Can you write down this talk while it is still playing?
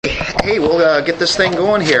Okay, we'll get this thing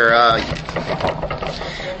going here.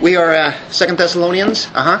 We are 2 Thessalonians.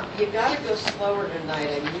 You got to go slower tonight.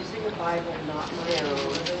 I'm using a Bible, not my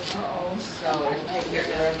own. So it'll take me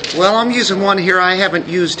forever. Well, I'm using one here I haven't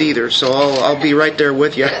used either, so I'll be right there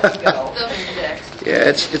with you. Let's go. Yeah,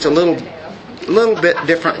 it's a little bit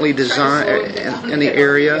differently designed in the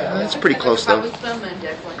area. It's pretty close though.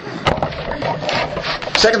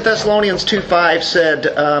 2 Thessalonians 2:5 said,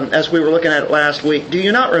 as we were looking at it last week, "Do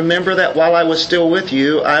you not remember that while I was still with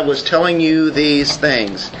you, I was telling you these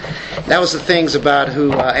things?" That was the things about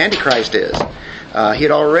who Antichrist is. He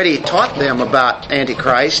had already taught them about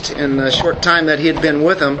Antichrist in the short time that he had been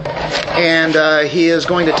with them, and he is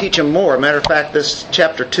going to teach them more. Matter of fact, this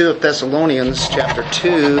chapter 2 of Thessalonians, chapter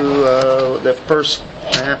 2, the first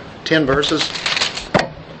 10 verses,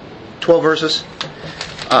 12 verses,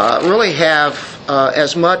 really have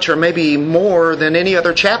as much or maybe more than any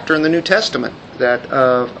other chapter in the New Testament that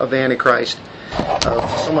of Antichrist.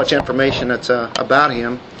 So much information that's about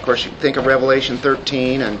him. Of course, you think of Revelation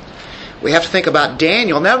 13, and we have to think about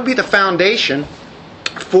Daniel, and that would be the foundation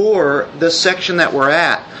for this section that we're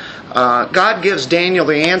at. God gives Daniel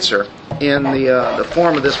the answer in the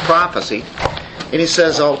form of this prophecy, and he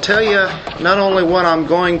says, "I'll tell you not only what I'm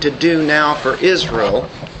going to do now for Israel,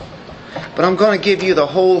 but I'm going to give you the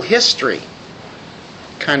whole history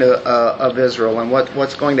of Israel and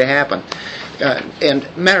what's going to happen." And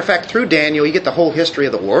matter of fact, through Daniel, you get the whole history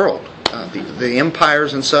of the world, the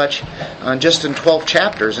empires and such, just in 12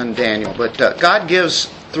 chapters in Daniel. But God gives,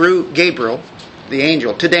 through Gabriel, the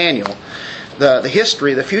angel, to Daniel, the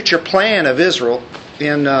history, the future plan of Israel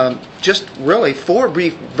in just really 4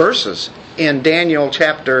 brief verses in Daniel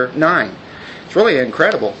chapter 9. It's really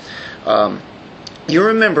incredible. You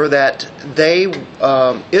remember that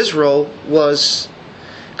Israel was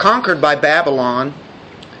conquered by Babylon,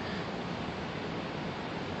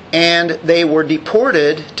 and they were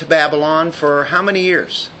deported to Babylon for how many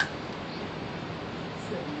years?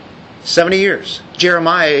 70 years.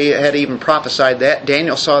 Jeremiah had even prophesied that.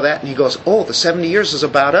 Daniel saw that, and he goes, "Oh, the 70 years is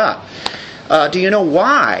about up." Do you know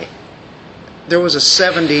why there was a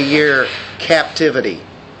 70-year captivity?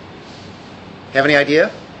 Have any idea?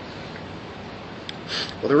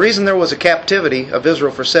 Well, the reason there was a captivity of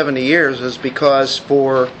Israel for 70 years is because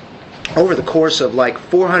for over the course of like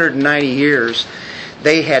 490 years,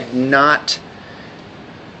 they had not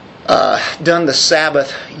done the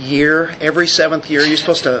Sabbath year. Every 7th year, you're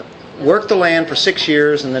supposed to work the land for 6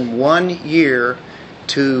 years and then 1 year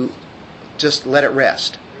to just let it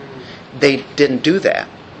rest. They didn't do that.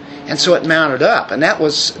 And so it mounted up. And that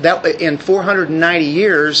in 490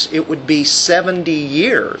 years, it would be 70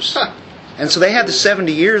 years. And so they had the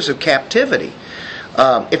 70 years of captivity.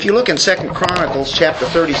 If you look in 2 Chronicles chapter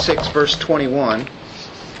 36, verse 21,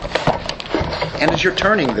 and as you're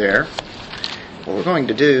turning there, what we're going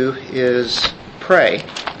to do is pray,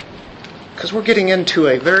 because we're getting into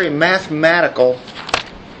a very mathematical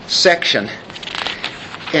section.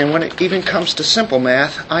 And when it even comes to simple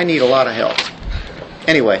math, I need a lot of help.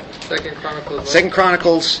 Anyway, 2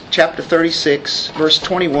 Chronicles chapter 36, verse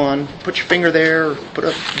 21. Put your finger there, put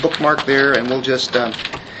a bookmark there, and we'll just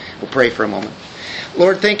we'll pray for a moment.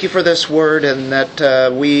 Lord, thank you for this word, and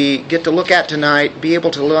that we get to look at tonight, be able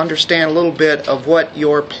to understand a little bit of what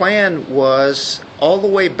your plan was all the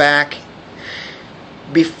way back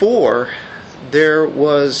before there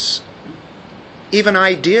was even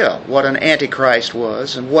idea what an Antichrist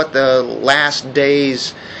was and what the last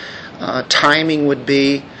days timing would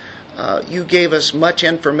be. You gave us much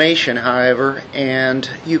information, however, and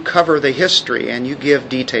you cover the history and you give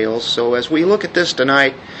details. So as we look at this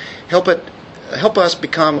tonight, help us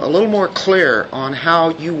become a little more clear on how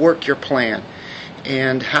you work your plan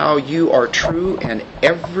and how you are true in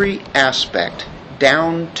every aspect,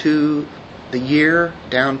 down to the year,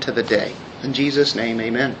 down to the day. In Jesus' name,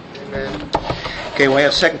 amen. Amen. Okay, we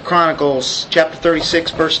have 2 Chronicles chapter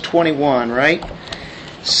 36, verse 21, right?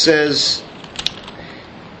 It says,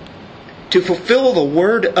 "To fulfill the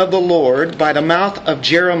word of the Lord by the mouth of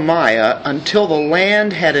Jeremiah, until the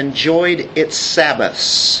land had enjoyed its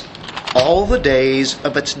Sabbaths. All the days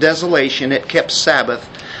of its desolation it kept Sabbath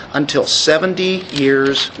until 70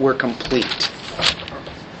 years were complete."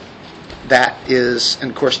 That is,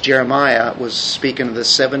 and of course Jeremiah was speaking of the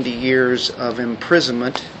 70 years of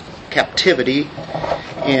imprisonment, captivity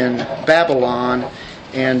in Babylon,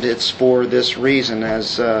 and it's for this reason,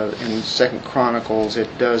 as in 2 Chronicles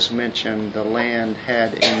it does mention the land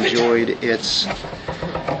had enjoyed its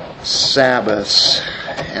Sabbaths.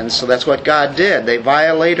 And so that's what God did. They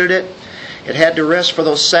violated it. It had to rest for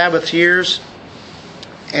those Sabbath years.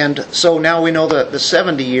 And so now we know that the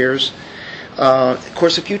 70 years Of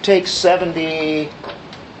course, if you take 70,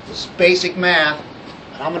 this basic math,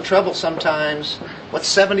 and I'm in trouble sometimes. What's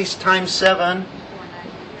 70 times 7?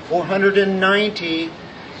 490.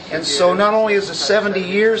 And so not only is the 70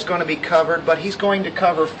 years going to be covered, but he's going to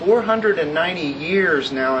cover 490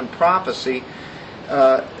 years now in prophecy,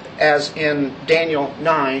 as in Daniel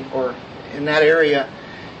 9, or in that area,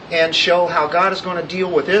 and show how God is going to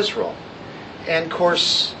deal with Israel. And of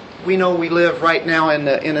course, we know we live right now in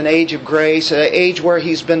an age of grace, an age where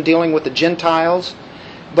he's been dealing with the Gentiles.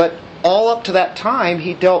 But all up to that time,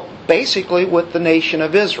 he dealt basically with the nation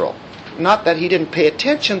of Israel. Not that he didn't pay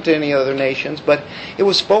attention to any other nations, but it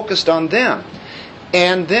was focused on them.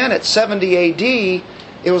 And then at 70 A.D.,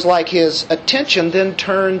 it was like his attention then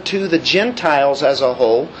turned to the Gentiles as a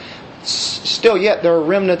whole. Still yet, there are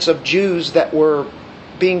remnants of Jews that were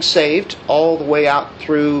being saved all the way out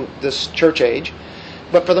through this church age.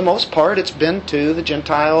 But for the most part, it's been to the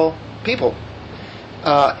Gentile people.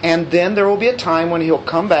 And then there will be a time when he'll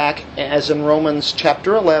come back, as in Romans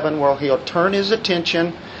chapter 11, where he'll turn his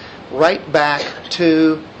attention right back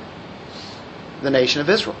to the nation of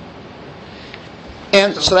Israel.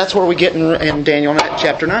 And so that's where we get in Daniel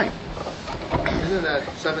chapter 9. Isn't that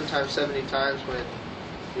 7 times 70 times when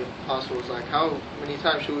the apostle was like, how many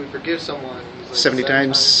times should we forgive someone? He's like, 70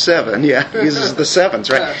 times 7, yeah. He uses the sevens,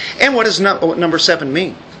 right? Yeah. And what does what number 7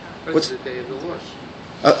 mean? What's the day of the Lord?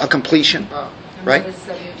 A completion, right? What is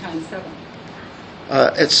 70 times 7?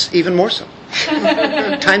 It's even more so.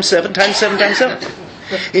 Times 7, times 7, times 7.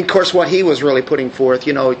 And of course, what he was really putting forth,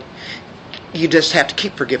 you just have to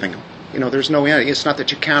keep forgiving them. There's no end. It's not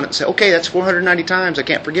that you count it and say, okay, that's 490 times, I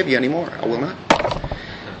can't forgive you anymore. I will not.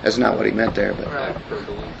 That's not what he meant there. But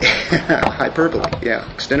hyperbole,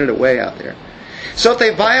 yeah. Extended it way out there. So if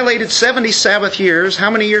they violated 70 Sabbath years, how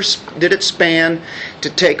many years did it span to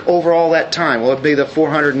take over all that time? Well, it'd be the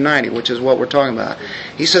 490, which is what we're talking about.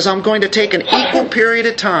 He says, I'm going to take an equal period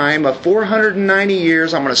of time of 490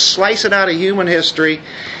 years. I'm going to slice it out of human history,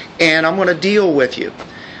 and I'm going to deal with you.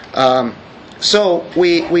 So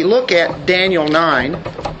we look at Daniel 9.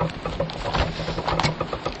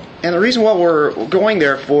 And the reason why we're going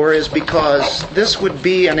there for is because this would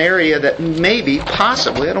be an area that maybe,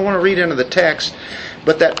 possibly, I don't want to read into the text,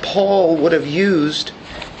 but that Paul would have used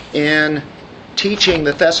in teaching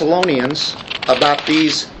the Thessalonians about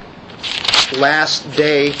these last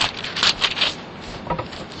day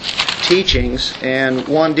teachings, and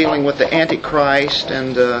one dealing with the Antichrist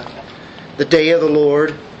and the day of the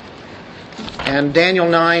Lord. And Daniel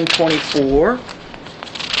 9:24.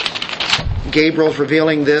 Gabriel's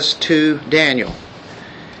revealing this to Daniel.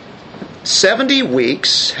 70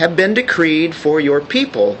 weeks have been decreed for your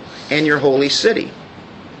people and your holy city.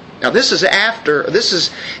 Now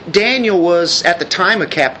Daniel was at the time of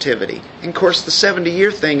captivity. And of course the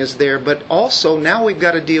 70-year thing is there, but also now we've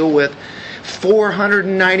got to deal with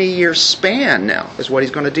 490-year span now is what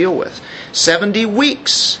he's going to deal with. 70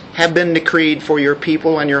 weeks have been decreed for your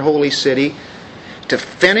people and your holy city to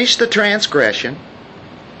finish the transgression,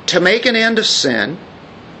 to make an end of sin,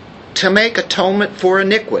 to make atonement for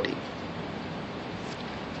iniquity.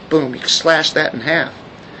 Boom, you can slash that in half.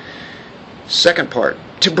 Second part,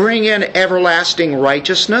 to bring in everlasting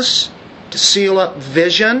righteousness, to seal up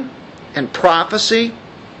vision and prophecy,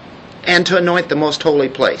 and to anoint the most holy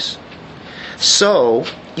place. So,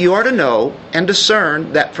 you are to know and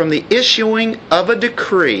discern that from the issuing of a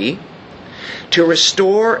decree to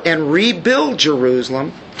restore and rebuild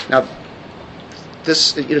Jerusalem. Now,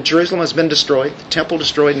 Jerusalem has been destroyed, the temple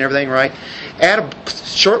destroyed and everything, right?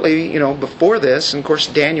 Shortly, before this, and of course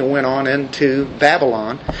Daniel went on into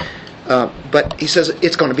Babylon, but he says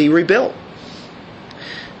it's going to be rebuilt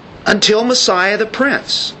until Messiah the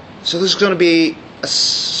Prince. So there's going to be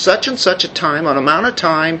such and such a time, an amount of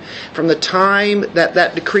time from the time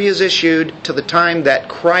that decree is issued to the time that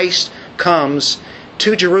Christ comes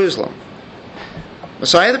to Jerusalem.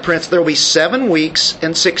 Messiah the Prince, there will be 7 weeks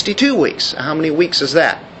and 62 weeks. How many weeks is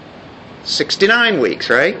that? 69 weeks,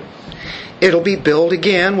 right? It'll be built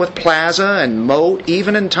again with plaza and moat,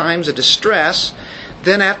 even in times of distress.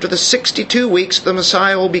 Then after the 62 weeks, the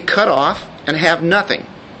Messiah will be cut off and have nothing.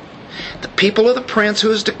 The people of the Prince who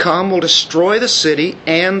is to come will destroy the city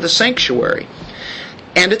and the sanctuary.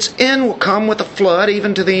 And its end will come with a flood,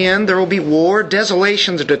 even to the end. There will be war,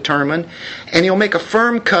 desolations are determined, and he'll make a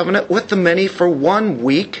firm covenant with the many for 1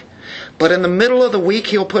 week. But in the middle of the week,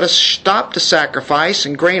 he'll put a stop to sacrifice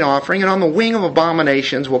and grain offering, and on the wing of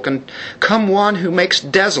abominations will come one who makes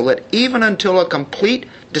desolate, even until a complete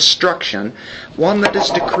destruction. One that is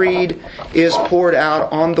decreed is poured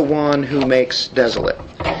out on the one who makes desolate.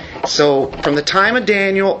 So, from the time of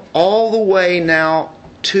Daniel all the way now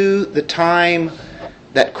to the time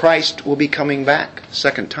that Christ will be coming back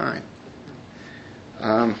second time.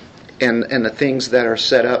 And the things that are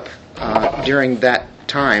set up during that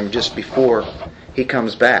time, just before He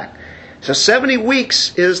comes back. So 70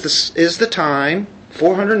 weeks is the time.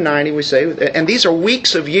 490 we say, and these are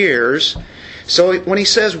weeks of years. So when He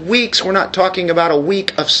says weeks, we're not talking about a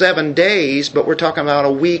week of 7 days, but we're talking about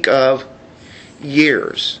a week of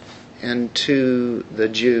years. And to the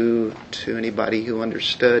Jew, to anybody who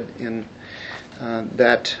understood in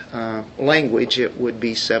that language, it would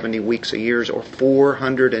be 70 weeks of years, or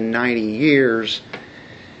 490 years.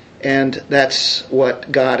 And that's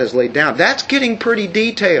what God has laid down. That's getting pretty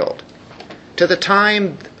detailed to the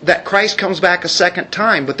time that Christ comes back a second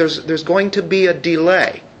time, but there's going to be a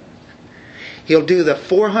delay. He'll do the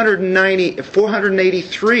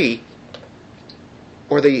 483,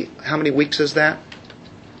 or how many weeks is that?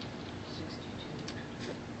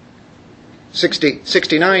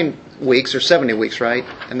 69 weeks, or 70 weeks, right?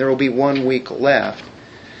 And there will be 1 week left.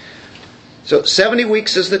 So 70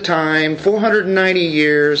 weeks is the time, 490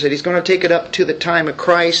 years, and He's going to take it up to the time of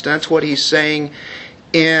Christ. And that's what He's saying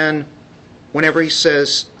whenever He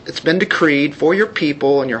says, it's been decreed for your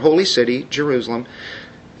people and your holy city, Jerusalem.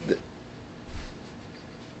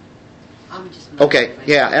 Okay,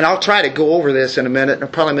 yeah, and I'll try to go over this in a minute, and I'll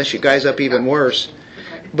probably mess you guys up even worse.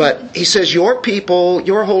 But He says, your people,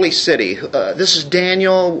 your holy city. This is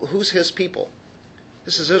Daniel. Who's his people?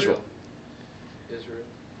 This is Israel.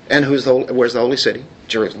 And where's the holy city?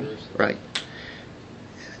 Jerusalem, right?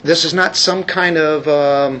 This is not some kind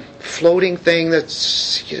of floating thing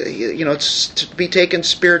that's, it's to be taken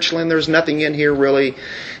spiritually, and there's nothing in here really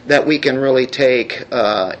that we can really take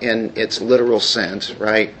in its literal sense,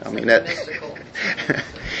 right? I mean, that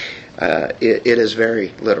it is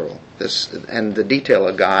very literal. And the detail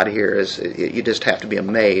of God here is, you just have to be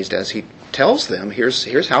amazed as He tells them,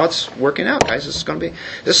 here's how it's working out, guys. This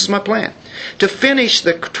is my plan. To finish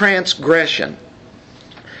the transgression.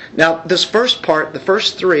 Now, this first part, the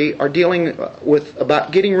first three, are dealing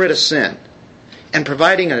about getting rid of sin and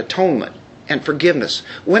providing an atonement and forgiveness.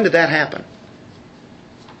 When did that happen?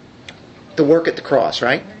 The work at the cross,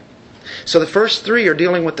 right? So the first three are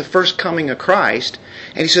dealing with the first coming of Christ.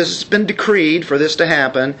 And He says it's been decreed for this to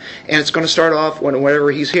happen. And it's going to start off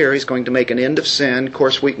whenever He's here. He's going to make an end of sin. Of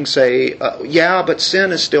course, we can say, yeah, but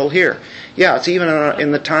sin is still here. Yeah, it's even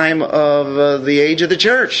in the time of the age of the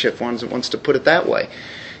church, if one wants to put it that way.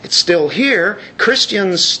 It's still here.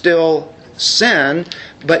 Christians still sin.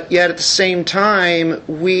 But yet at the same time,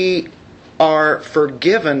 we are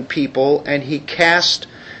forgiven people. And He cast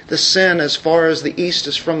the sin as far as the east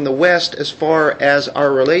is from the west, as far as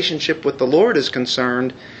our relationship with the Lord is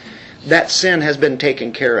concerned. That sin has been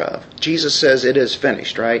taken care of. Jesus says it is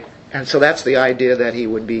finished, right? And so that's the idea that He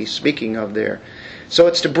would be speaking of there. So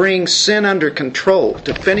it's to bring sin under control,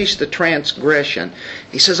 to finish the transgression.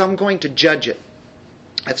 He says, I'm going to judge it.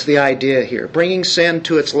 That's the idea here. Bringing sin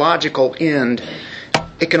to its logical end.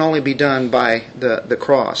 It can only be done by the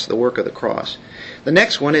cross, the work of the cross. The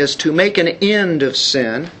next one is to make an end of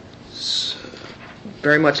sin.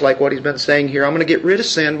 Very much like what He's been saying here. I'm going to get rid of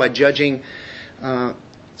sin by judging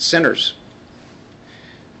sinners.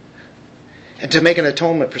 And to make an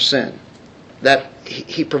atonement for sin. That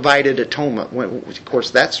He provided atonement. Of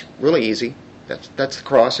course, that's really easy. That's the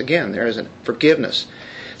cross again. There isn't forgiveness.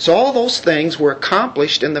 So all those things were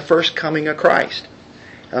accomplished in the first coming of Christ.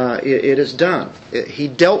 It is done. He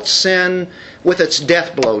dealt sin with its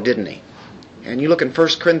death blow, didn't He? And you look in 1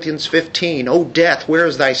 Corinthians 15, O death, where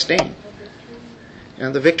is thy sting?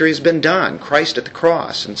 And the victory has been done. Christ at the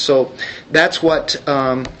cross. And so that's what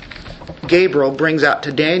Gabriel brings out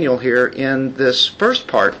to Daniel here in this first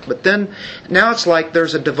part. But then, now it's like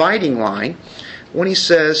there's a dividing line when he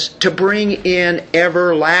says, to bring in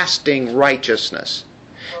everlasting righteousness.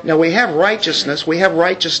 Now we have righteousness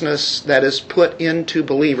that is put into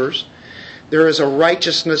believers. There is a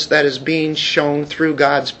righteousness that is being shown through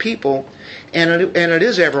God's people, and it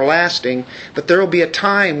is everlasting, but there will be a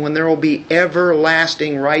time when there will be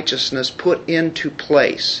everlasting righteousness put into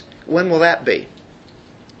place. When will that be?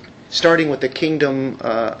 Starting with the kingdom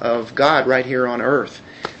of God right here on earth,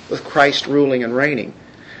 with Christ ruling and reigning.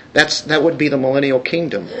 That would be the millennial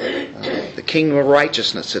kingdom, the kingdom of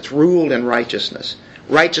righteousness. It's ruled in righteousness.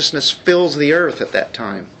 Righteousness fills the earth at that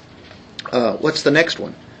time. What's the next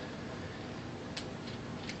one?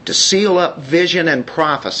 To seal up vision and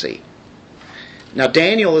prophecy. Now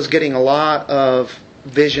Daniel is getting a lot of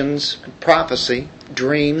visions, prophecy,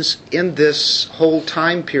 dreams in this whole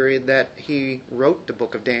time period that he wrote the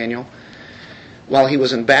book of Daniel while he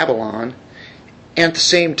was in Babylon. And at the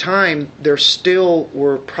same time, there still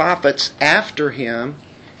were prophets after him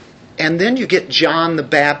And then you get John the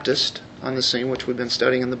Baptist on the scene, which we've been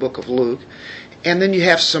studying in the book of Luke. And then you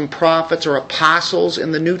have some prophets or apostles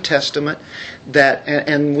in the New Testament that,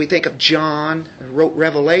 and we think of John, who wrote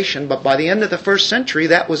Revelation, but by the end of the first century,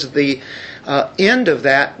 that was the end of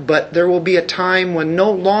that. But there will be a time when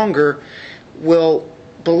no longer will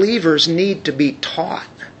believers need to be taught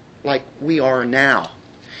like we are now.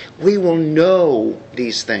 We will know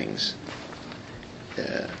these things.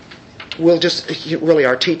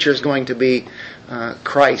 Our teacher is going to be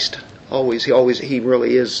Christ. He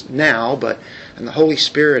really is now, and the Holy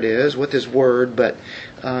Spirit is with His Word, but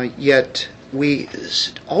yet we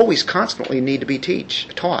always constantly need to be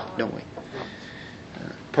taught, don't we?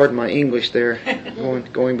 Pardon my English there,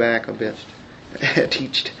 going back a bit.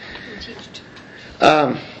 Teached.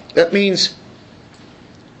 That means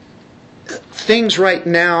things right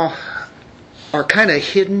now are kind of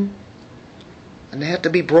hidden, and they have to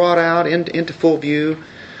be brought out into full view.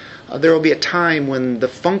 There will be a time when the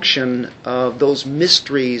function of those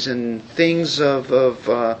mysteries and things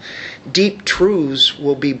of deep truths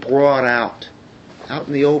will be brought out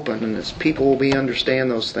in the open, and as people will understand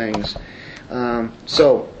those things.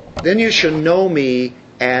 So then you shall know me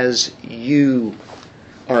as you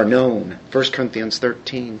are known. 1 Corinthians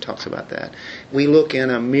 13 talks about that. We look in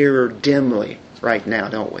a mirror dimly right now,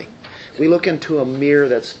 don't we? We look into a mirror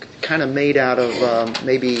that's kind of made out of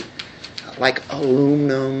maybe like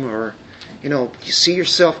aluminum, or you see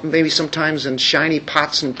yourself maybe sometimes in shiny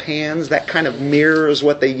pots and pans. That kind of mirror is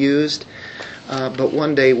what they used. But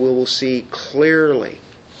one day we will see clearly.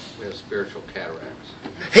 We have spiritual cataracts.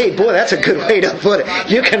 Hey, boy, that's a good way to put it.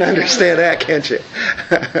 You can understand that, can't you?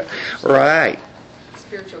 Right.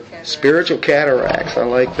 Spiritual cataracts. I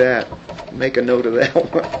like that. Make a note of that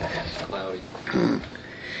one. It's cloudy.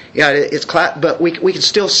 Yeah, it's cloud, but we can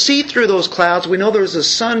still see through those clouds. We know there's a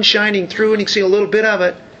sun shining through, and you can see a little bit of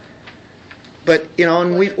it. But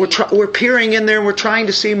and we're peering in there. We're trying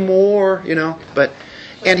to see more.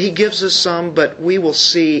 And He gives us some, but we will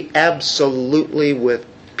see absolutely with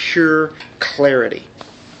pure clarity.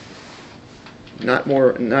 Not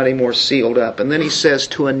any more sealed up. And then He says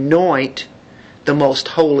to anoint the most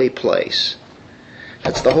holy place.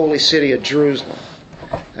 That's the holy city of Jerusalem.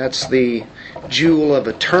 That's the jewel of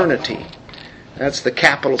eternity. That's the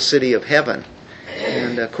capital city of heaven.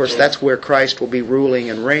 And of course that's where Christ will be ruling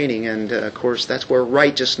and reigning, and of course that's where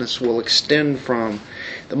righteousness will extend from.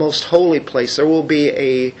 The most holy place. There will be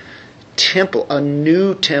a temple, a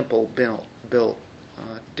new temple built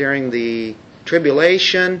during the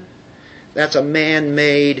tribulation. That's a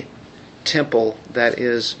man-made temple that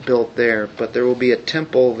is built there, but there will be a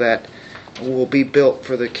temple that will be built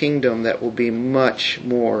for the kingdom that will be much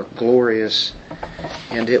more glorious,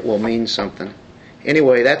 and it will mean something.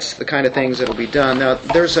 Anyway, that's the kind of things that will be done. Now,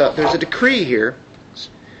 there's a decree here.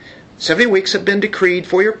 70 weeks have been decreed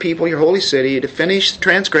for your people, your holy city, to finish the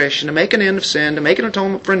transgression, to make an end of sin, to make an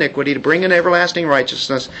atonement for iniquity, to bring in everlasting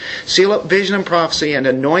righteousness, seal up vision and prophecy, and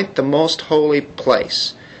anoint the most holy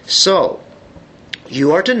place. So,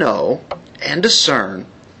 you are to know and discern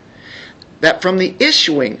that from the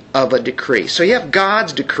issuing of a decree, so you have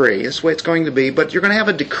God's decree, that's the way it's going to be, but you're going to have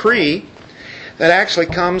a decree that actually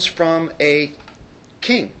comes from a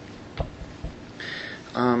king.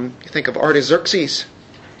 You think of Artaxerxes,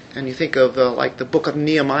 and you think of like the book of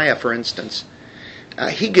Nehemiah, for instance.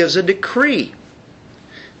 He gives a decree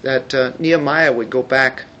that Nehemiah would go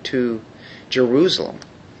back to Jerusalem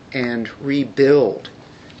and rebuild.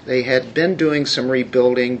 They had been doing some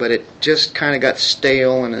rebuilding, but it just kind of got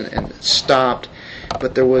stale and stopped.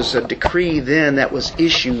 But there was a decree then that was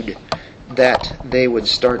issued that they would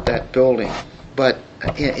start that building. But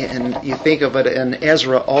and you think of it in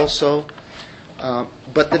Ezra also.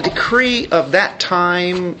 But the decree of that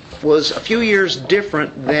time was a few years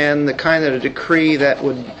different than the kind of decree that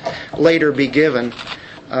would later be given.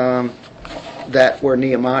 That where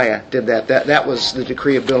Nehemiah did that. That was the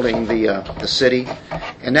decree of building the city,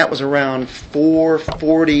 and that was around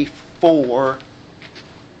 444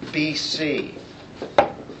 BC.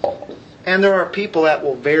 And there are people that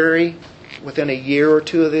will vary within a year or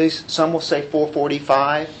two of these. Some will say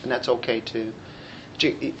 445, and that's okay too.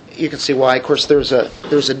 You can see why. Of course, there's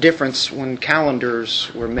a difference when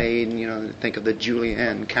calendars were made. Think of the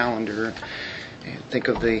Julian calendar. Think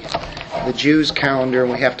of the Jews' calendar,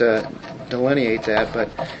 and we have to delineate that. But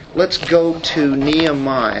let's go to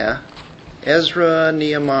Nehemiah. Ezra,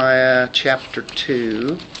 Nehemiah, chapter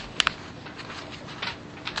 2.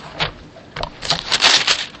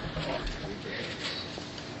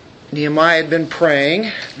 Nehemiah had been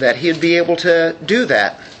praying that he'd be able to do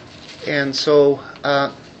that. And so,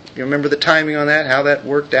 you remember the timing on that, how that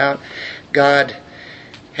worked out? God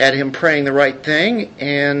had him praying the right thing,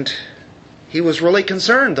 and he was really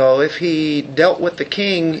concerned, though, if he dealt with the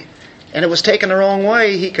king and it was taken the wrong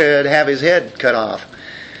way, he could have his head cut off.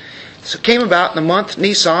 So it came about in the month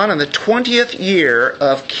Nisan, in the 20th year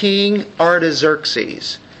of King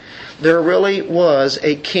Artaxerxes. There really was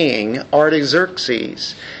a king,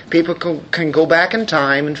 Artaxerxes. People can go back in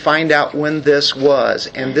time and find out when this was.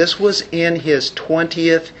 And this was in his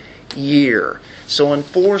 20th year. So in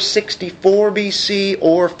 464 BC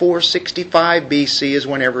or 465 BC is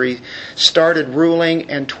whenever he started ruling.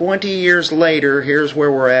 And 20 years later, here's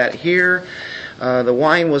where we're at here. The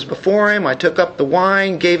wine was before him. I took up the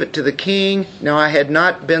wine, gave it to the king. Now I had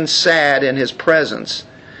not been sad in his presence.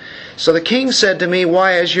 So the king said to me,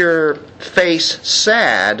 "Why is your face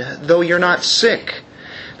sad, though you're not sick?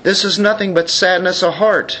 This is nothing but sadness of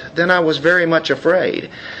heart." Then I was very much afraid.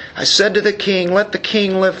 I said to the king, "Let the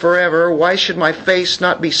king live forever. Why should my face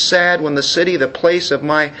not be sad when the city, the place of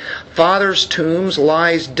my father's tombs,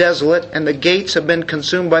 lies desolate, and the gates have been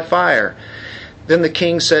consumed by fire?" Then the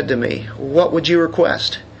king said to me, "What would you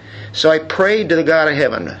request?" So I prayed to the God of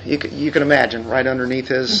heaven. You can imagine, right underneath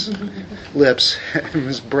his lips,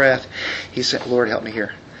 his breath, he said, "Lord, help me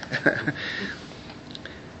here."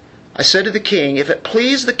 I said to the king, "If it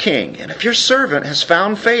please the king, and if your servant has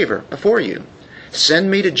found favor before you, send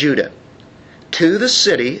me to Judah, to the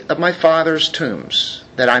city of my father's tombs,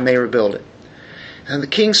 that I may rebuild it." And the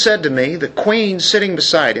king said to me, the queen sitting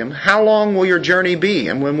beside him, "How long will your journey be,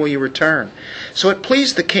 and when will you return?" So it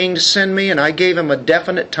pleased the king to send me, and I gave him a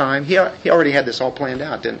definite time. He already had this all planned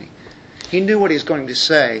out, didn't he? He knew what he was going to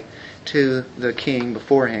say to the king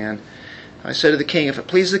beforehand. I said to the king, "If it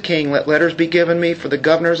please the king, let letters be given me for the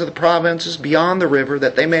governors of the provinces beyond the river,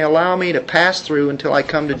 that they may allow me to pass through until I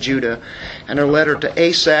come to Judah." And a letter to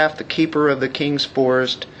Asaph, the keeper of the king's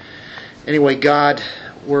forest. Anyway, God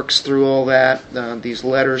works through all that. These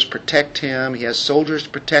letters protect him. He has soldiers to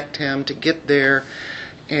protect him to get there,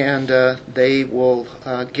 and they will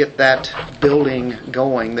get that building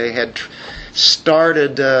going. They had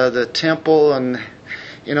started the temple, and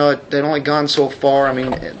they'd only gone so far. I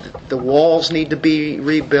mean, the walls need to be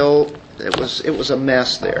rebuilt. It was a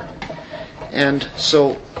mess there. And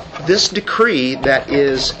so this decree that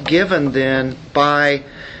is given then by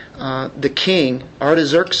the king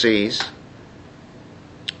Artaxerxes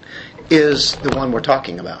is the one we're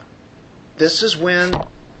talking about. This is when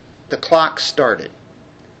the clock started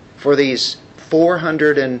for these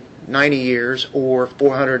 490 years, or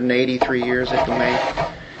 483 years if you may,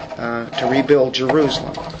 to rebuild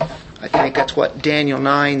Jerusalem. I think that's what Daniel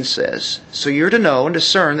 9 says. So you're to know and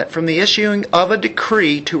discern that from the issuing of a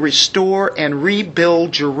decree to restore and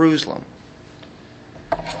rebuild Jerusalem.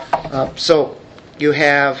 So you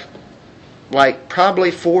have like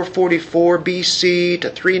probably 444 BC to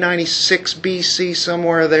 396 BC,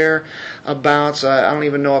 somewhere there about. So I don't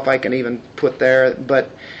even know if I can even put there,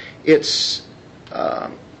 but it's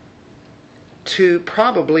to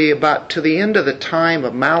probably about to the end of the time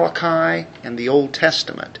of Malachi and the Old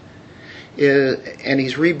Testament. And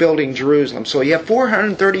he's rebuilding Jerusalem. So you have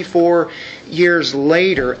 434 years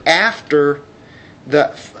later, after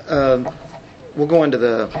the we'll go into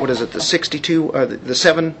the, what is it, the 62 or the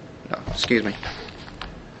 7. No, excuse me.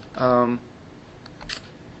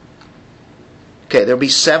 Okay, there'll be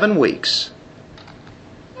 7 weeks.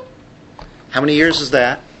 How many years is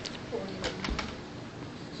that?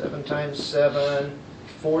 7 times 7,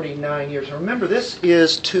 49 years. Remember, this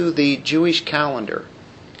is to the Jewish calendar.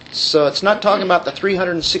 So it's not talking about the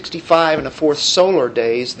 365 and the 4th solar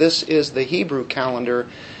days. This is the Hebrew calendar,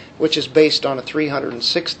 which is based on a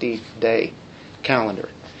 360-day calendar.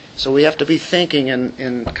 So we have to be thinking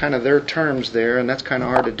in kind of their terms there, and that's kind of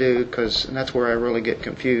hard to do, and that's where I really get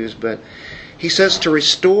confused. But he says to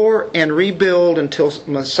restore and rebuild until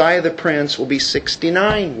Messiah the Prince will be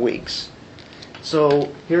 69 weeks.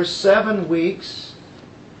 So here's 7 weeks,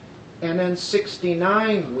 and then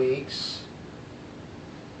 69 weeks.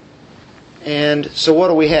 And so what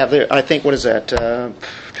do we have there? I think, what is that? I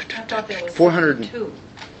thought there was 400. 62.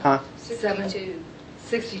 Huh?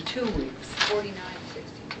 62 weeks. 49,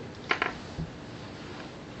 62.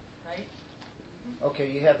 Right?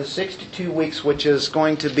 Okay, you have the 62 weeks, which is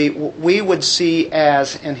going to be, we would see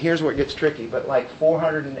as, and here's where it gets tricky, but like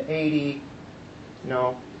 480,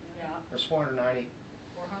 no, Yeah. there's 490.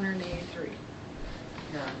 483.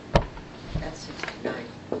 No, that's 69.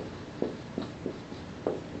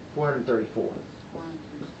 434.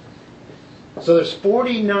 So there's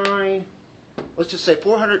 49, let's just say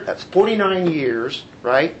 400, that's 49 years,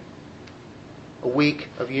 right? A week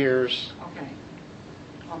of years, Okay.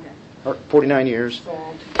 Okay. or 49 years. So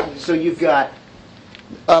altogether. So you've got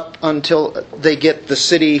up until they get the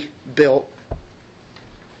city built.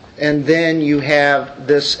 And then you have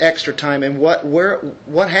this extra time. And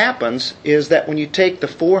what happens is that when you take the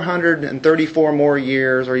 434 more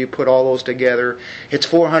years, or you put all those together, it's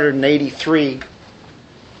 483.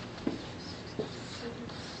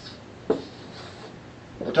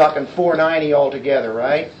 We're talking 490 altogether,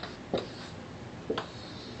 right?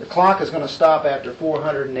 The clock is going to stop after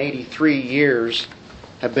 483 years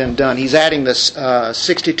have been done. He's adding this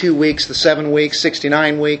 62 weeks, the 7 weeks,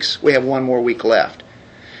 69 weeks. We have one more week left.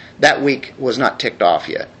 That week was not ticked off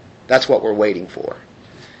yet. That's what we're waiting for,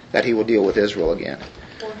 that he will deal with Israel again.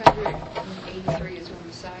 483 is when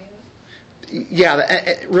Messiah?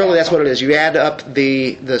 Yeah, really that's what it is. You add up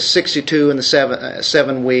the 62 and the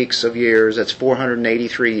 7 weeks of years, that's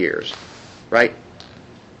 483 years, right?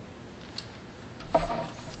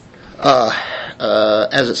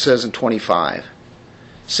 As it says in 25.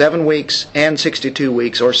 7 weeks and 62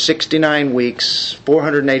 weeks, or 69 weeks,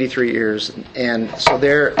 483 years. And so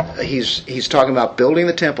there he's talking about building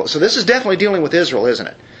the temple. So this is definitely dealing with Israel, isn't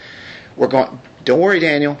it? Don't worry,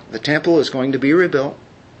 Daniel, the temple is going to be rebuilt.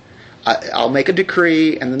 I'll make a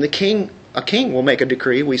decree, and then a king will make a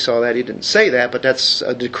decree. We saw that he didn't say that, but that's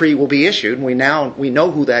a decree will be issued. And we know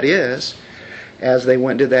who that is. As they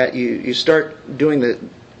went to that, you start doing the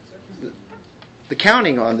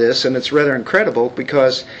counting on this, and it's rather incredible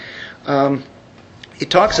because it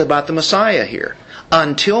talks about the Messiah here.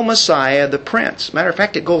 Until Messiah the Prince. Matter of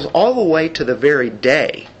fact, it goes all the way to the very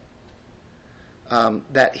day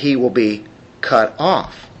that he will be cut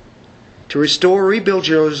off. To restore, rebuild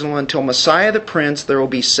Jerusalem until Messiah the Prince, there will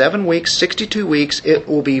be 7 weeks, 62 weeks. It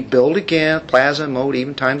will be built again, plaza, mode,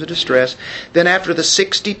 even times of distress. Then after the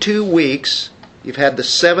 62 weeks, you've had the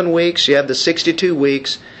 7 weeks, you have the 62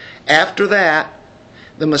 weeks. After that,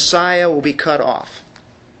 the Messiah will be cut off.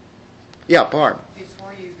 Yeah, Barb.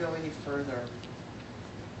 Before you go any further,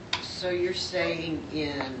 so you're saying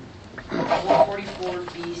in 444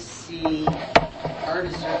 BC,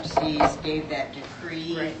 Artaxerxes gave that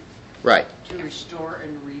decree Right. to restore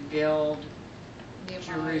and rebuild Nehemiah's-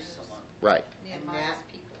 Jerusalem. Right. Nehemiah's that-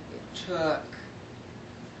 people. Took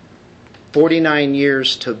 49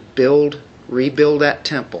 years to rebuild that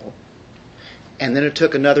temple. And then it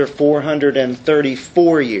took another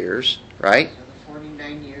 434 years, right? So the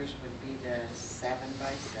 49 years would be the 7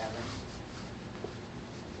 by 7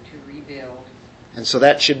 to rebuild. And so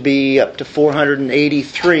that should be up to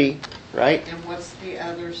 483, right? And what's the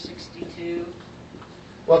other 62?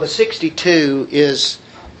 Well, the 62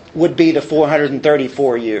 would be the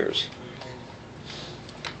 434 years.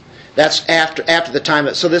 That's after the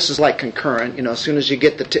time. So this is like concurrent. As soon as you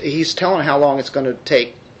get he's telling how long it's going to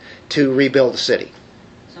take to rebuild the city.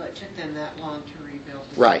 So it took them that long to rebuild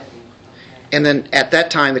the Right. city. Okay. And then at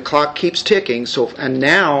that time, the clock keeps ticking. And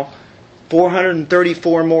now,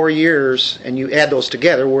 434 more years, and you add those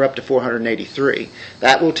together, we're up to 483.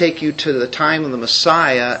 That will take you to the time of the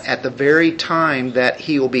Messiah, at the very time that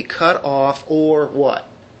he will be cut off, or what?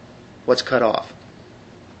 What's cut off?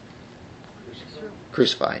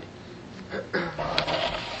 Crucified.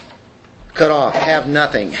 Cut off, have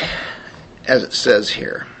nothing, as it says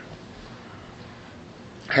here.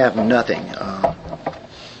 Have nothing.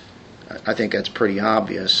 I think that's pretty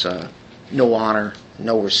obvious. No honor,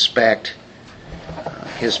 no respect.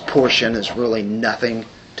 His portion is really nothing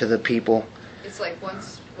to the people. It's like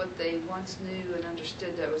what they once knew and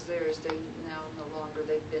understood that was theirs, they now no longer,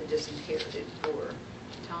 they've been disinherited for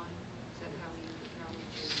time. Is that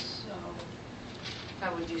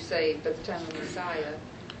how would you say, by the time of Messiah,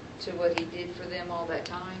 to what he did for them all that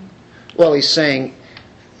time? Well, he's saying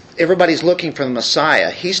everybody's looking for the Messiah.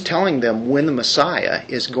 He's telling them when the Messiah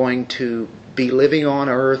is going to be living on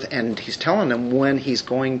earth, and he's telling them when he's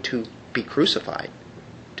going to be crucified,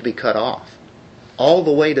 to be cut off. All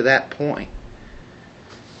the way to that point.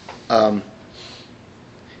 And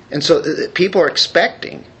so people are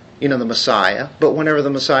expecting, the Messiah, but whenever the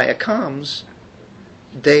Messiah comes,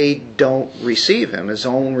 they don't receive him. His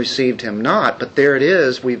own received him not. But there it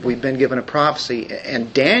is. We've been given a prophecy,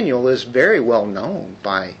 and Daniel is very well known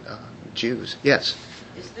by Jews. Yes?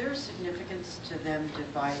 Is there a significance to them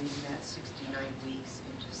dividing that 69 weeks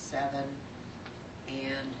into 7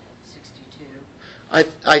 and 62?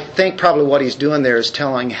 I think probably what he's doing there is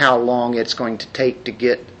telling how long it's going to take to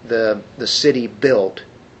get the city built.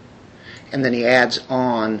 And then he adds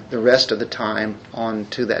on the rest of the time on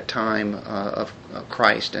to that time of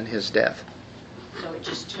Christ and his death. So it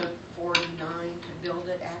just took 49 to build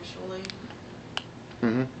it, actually?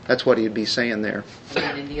 Mm-hmm. That's what he'd be saying there.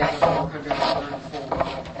 And then the other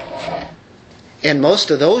 434. And most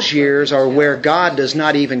of those years are where God does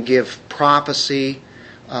not even give prophecy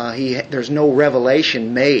There's no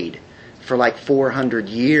revelation made for like 400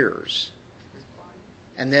 years.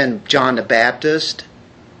 And then John the Baptist,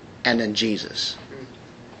 and then Jesus.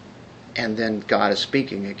 And then God is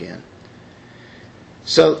speaking again.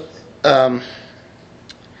 So,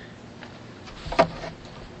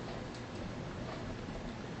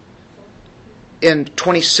 in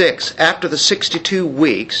 26, after the 62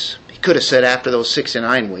 weeks, he could have said after those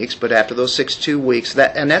 69 weeks, but after those 62 weeks,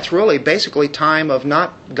 that's really basically time of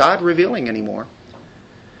not God revealing anymore.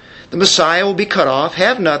 The Messiah will be cut off,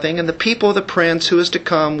 have nothing, and the people of the prince who is to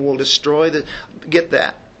come will destroy get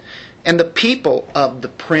that. And the people of the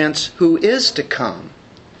prince who is to come.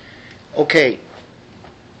 Okay,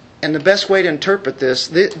 and the best way to interpret this,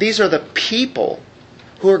 these are the people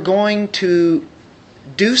who are going to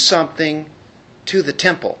do something to the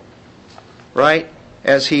temple. Right?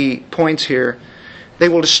 As he points here, they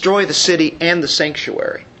will destroy the city and the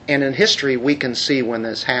sanctuary. And in history, we can see when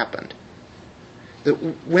this happened.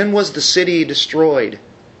 When was the city destroyed?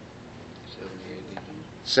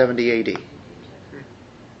 70 AD.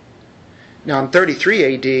 Now in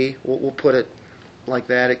 33 AD, we'll put it like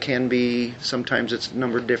that. It can be, sometimes it's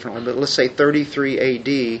numbered differently, but let's say 33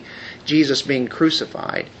 AD, Jesus being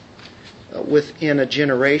crucified. Within a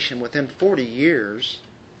generation, within 40 years,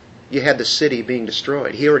 you had the city being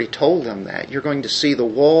destroyed. He already told them that. You're going to see the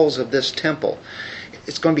walls of this temple.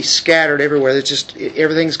 It's going to be scattered everywhere.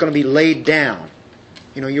 Everything's going to be laid down.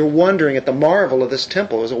 You're wondering at the marvel of this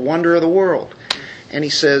temple. It's a wonder of the world. And he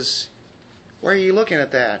says, why are you looking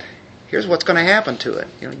at that? Here's what's going to happen to it.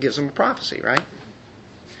 He gives them a prophecy, right?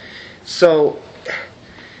 So,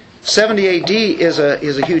 70 AD is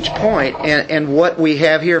a huge point. And what we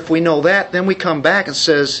have here, if we know that, then we come back and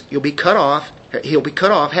says, he'll be cut off,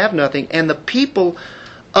 have nothing, and the people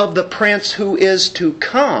of the prince who is to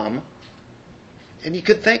come. And you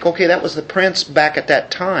could think, okay, that was the prince back at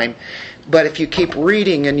that time. But if you keep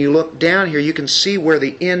reading and you look down here, you can see where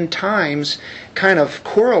the end times kind of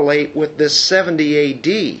correlate with this 70 AD,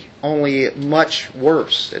 only much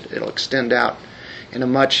worse. It'll extend out in a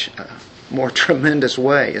much more tremendous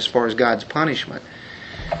way as far as God's punishment.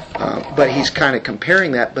 But he's kind of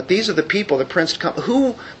comparing that. But these are the people, the prince to come.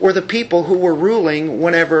 Who were the people who were ruling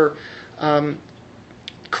whenever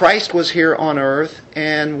Christ was here on earth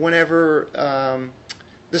and whenever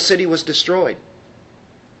the city was destroyed?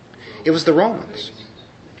 It was the Romans.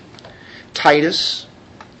 Titus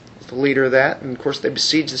was the leader of that, and of course they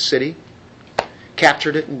besieged the city,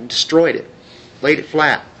 captured it and destroyed it, laid it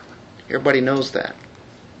flat. Everybody knows that.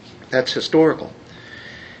 That's historical.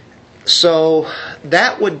 So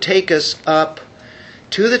that would take us up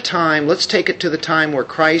to the time, let's take it to the time where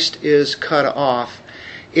Christ is cut off.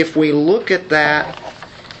 If we look at that,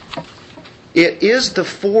 it is the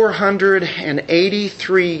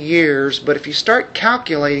 483 years, but if you start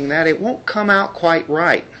calculating that, it won't come out quite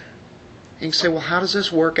right. And you say, well, how does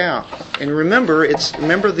this work out? And remember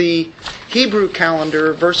the Hebrew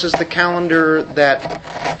calendar versus the calendar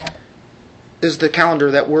that is the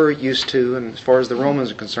calendar that we're used to, and as far as the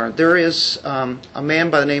Romans are concerned. There is a man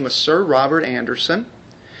by the name of Sir Robert Anderson,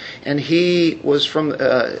 and he was from,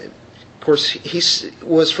 of course, he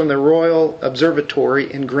was from the Royal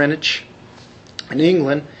Observatory in Greenwich, in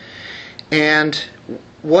England, and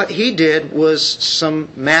what he did was some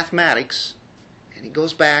mathematics, and he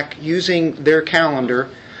goes back using their calendar,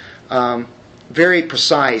 very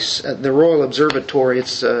precise. The Royal Observatory,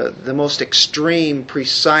 it's the most extreme,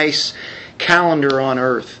 precise calendar on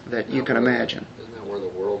earth that you can imagine. Isn't that where the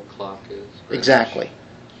world clock is? Exactly.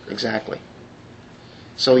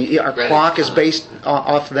 So our clock is based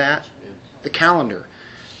off that. The calendar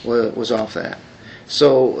was off that.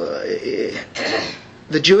 So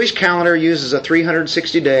the Jewish calendar uses a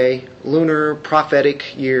 360-day lunar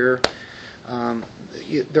prophetic year.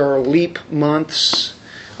 There are leap months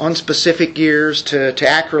on specific years to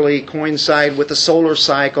accurately coincide with the solar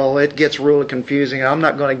cycle. It gets really confusing. I'm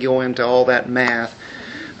not going to go into all that math,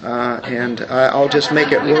 and I'll just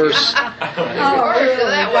make it worse.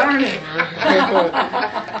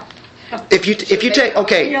 If you take,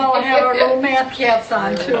 okay. We all have our little math caps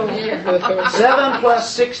on too. 7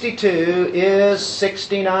 plus 62 is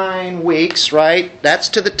 69 weeks, right? That's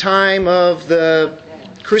to the time of the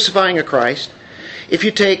crucifying of Christ. If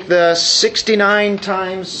you take the 69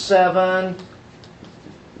 times 7,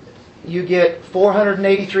 you get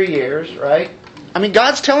 483 years, right? I mean,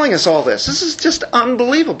 God's telling us all this. This is just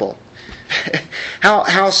unbelievable.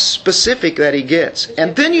 how specific that He gets.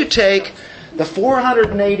 And then you take the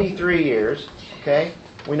 483 years, okay?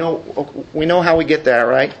 We know how we get that,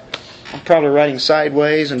 right? I'm probably writing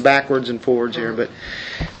sideways and backwards and forwards here, but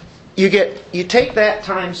you take that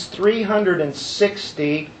times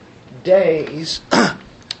 360 days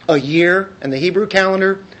a year in the Hebrew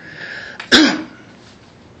calendar.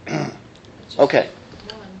 Okay.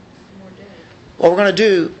 One more day. What we're going to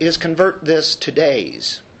do is convert this to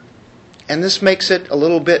days. And this makes it a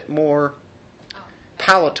little bit more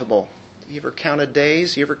palatable. You ever counted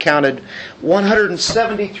days? You ever counted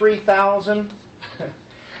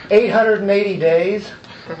 173,880 days?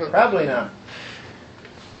 Probably not.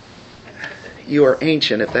 You are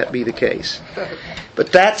ancient if that be the case.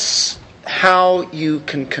 But that's how you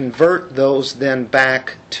can convert those then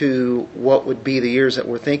back to what would be the years that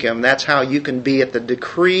we're thinking of. And that's how you can be at the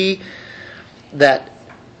decree that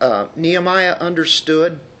Nehemiah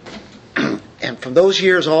understood. And from those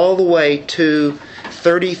years all the way to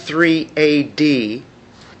 33 AD,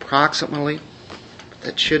 approximately,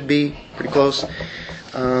 that should be pretty close,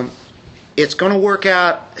 it's going to work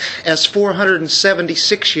out as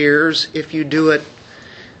 476 years if you do it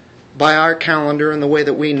by our calendar and the way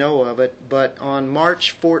that we know of it. But on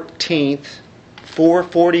March 14th,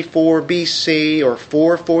 444 BC or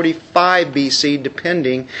 445 BC,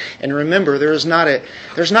 depending. And remember, there's not a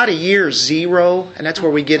year zero, and that's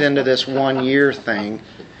where we get into this 1 year thing,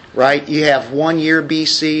 right? You have 1 year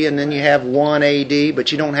BC and then you have 1 AD,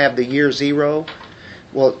 but you don't have the year zero.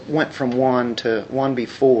 Well, it went from 1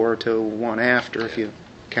 before to 1 after if you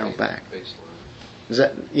count back. Is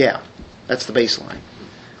that? Yeah, that's the baseline.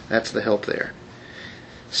 That's the help there.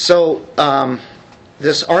 So,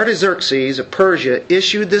 this Artaxerxes of Persia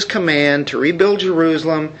issued this command to rebuild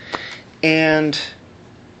Jerusalem, and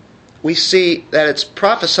we see that it's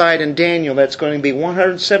prophesied in Daniel that it's going to be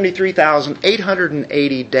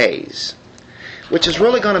 173,880 days, which is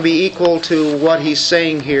really going to be equal to what he's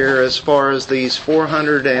saying here as far as these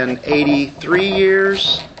 483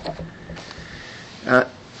 years.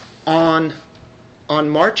 On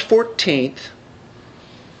March 14th,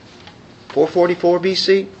 444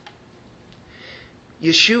 BC,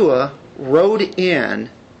 Yeshua rode in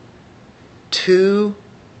to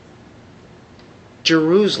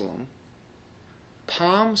Jerusalem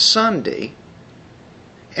Palm Sunday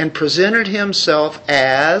and presented himself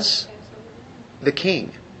as the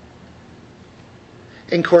king.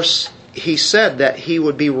 And of course, he said that he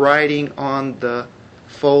would be riding on the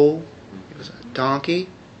foal. It was a donkey.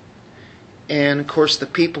 And of course, the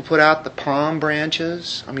people put out the palm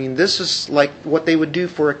branches. I mean, this is like what they would do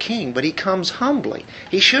for a king. But he comes humbly.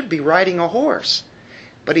 He should be riding a horse.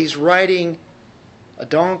 But he's riding a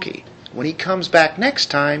donkey. When he comes back next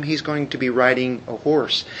time, he's going to be riding a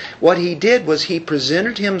horse. What he did was he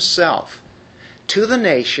presented himself to the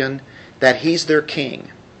nation that he's their king.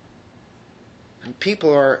 And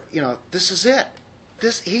people are, this is it.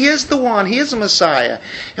 He is the one. He is the Messiah.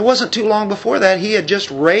 It wasn't too long before that he had just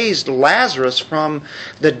raised Lazarus from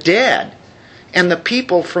the dead. And the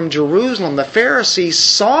people from Jerusalem, the Pharisees,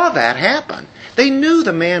 saw that happen. They knew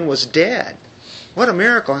the man was dead. What a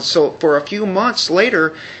miracle. And so for a few months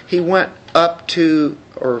later, he went up to,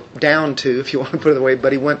 or down to, if you want to put it that way,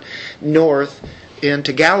 but he went north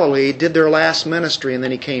into Galilee, did their last ministry, and then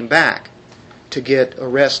he came back to get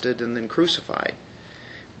arrested and then crucified.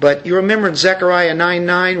 But you remember in Zechariah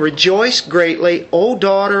 9:9, "Rejoice greatly, O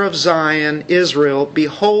daughter of Zion, Israel.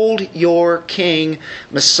 Behold, your king,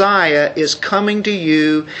 Messiah, is coming to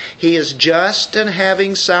you. He is just and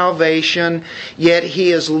having salvation, yet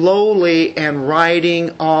he is lowly and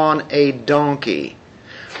riding on a donkey.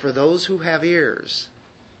 For those who have ears,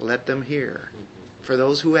 let them hear. For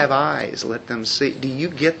those who have eyes, let them see." Do you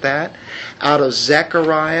get that? Out of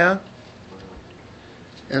Zechariah.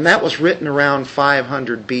 And that was written around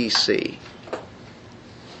 500 BC.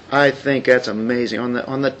 I think that's amazing.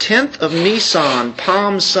 On the 10th of Nisan,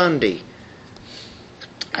 Palm Sunday,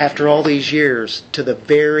 after all these years, to the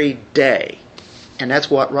very day. And that's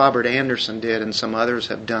what Robert Anderson did and some others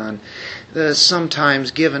have done.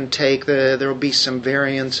 Sometimes give and take, there will be some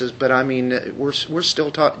variances, but I mean, we're still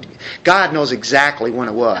talking. God knows exactly when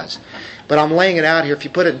it was. But I'm laying it out here. If you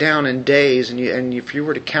put it down in days, and if you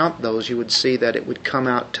were to count those, you would see that it would come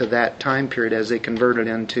out to that time period as they converted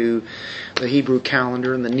into the Hebrew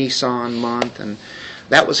calendar and the Nisan month. And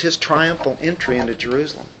that was his triumphal entry into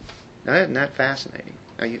Jerusalem. Now, isn't that fascinating?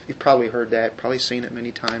 Now, you've probably heard that, probably seen it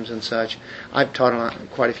many times and such. I've taught on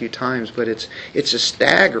it quite a few times, but it's just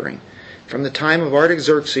staggering. From the time of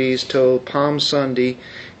Artaxerxes till Palm Sunday,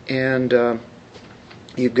 and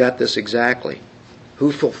you've got this exactly.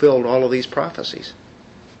 Who fulfilled all of these prophecies?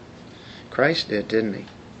 Christ did, didn't he?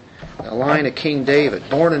 The line of King David,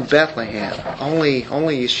 born in Bethlehem. Only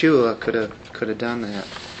Yeshua could have done that.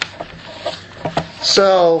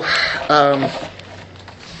 So,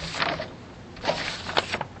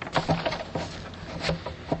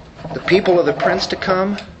 people of the prince to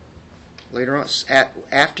come, later on,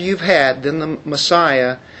 after you've had then the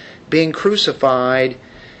Messiah being crucified,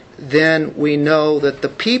 then we know that the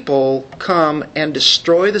people come and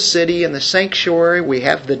destroy the city and the sanctuary. We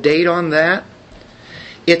have the date on that.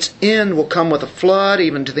 Its end will come with a flood,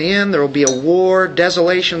 even to the end. There will be a war.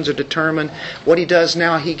 Desolations are determined. What he does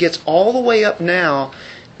now, he gets all the way up now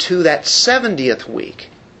to that 70th week.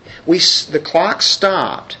 The clock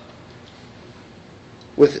stopped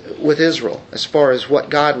with Israel as far as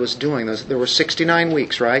what God was doing. There were 69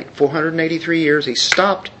 weeks, right? 483 years. He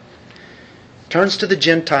stopped, turns to the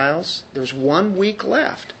Gentiles. There's 1 week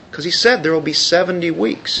left because he said there will be 70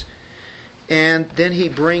 weeks. And then he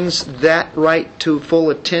brings that right to full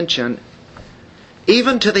attention.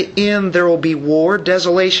 Even to the end there will be war,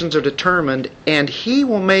 desolations are determined, and he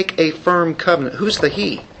will make a firm covenant. Who's the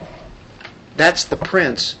he? That's the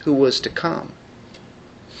prince who was to come.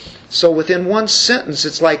 So within one sentence,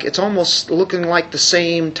 it's almost looking like the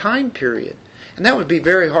same time period. And that would be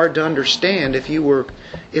very hard to understand if you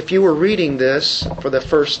were reading this for the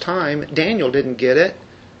first time. Daniel didn't get it.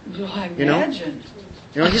 I imagine.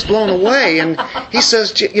 He's blown away, and he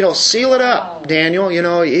says, seal it up, Daniel.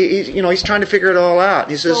 He's trying to figure it all out.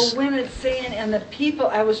 He says, so when it's saying, and the people,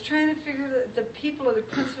 I was trying to figure that the people of the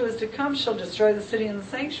prince who is to come shall destroy the city and the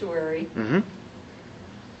sanctuary. Mm-hmm.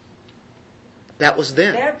 That was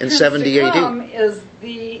then, that in 70 to AD. Come is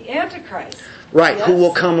the Antichrist. Right, Yes? who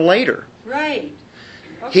will come later. Right.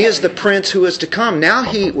 Okay. He is the prince who is to come. Now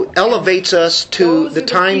he elevates us to Those the are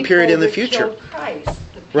time period in the people that future. killed Christ,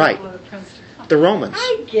 the people Right. of the prince to come. The Romans.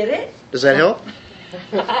 I get it. Does that help?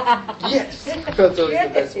 Yes. That's always the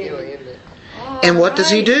best feeling, isn't it? And what does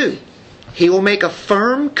he Right. do? He will make a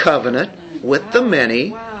firm covenant with the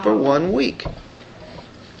many for 1 week.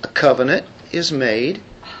 A covenant is made.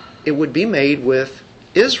 It would be made with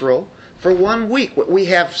Israel for 1 week. We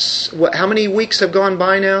have, how many weeks have gone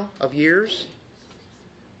by now of years?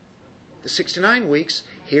 The 69 weeks.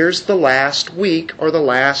 Here's the last week or the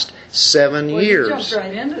last 7 Well, years. He jumped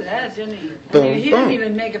right into that, didn't he? Boom, He boom. didn't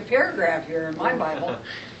even make a paragraph here in my Bible.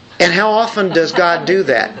 And how often does God do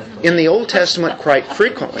that? In the Old Testament, quite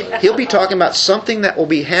frequently. He'll be talking about something that will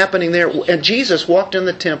be happening there. And Jesus walked in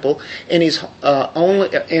the temple in his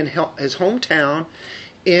hometown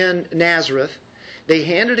in Nazareth. They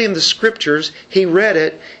handed him the scriptures. He read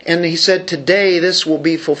it, and he said, "Today this will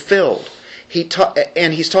be fulfilled."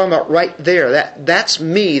 And he's talking about right there. That's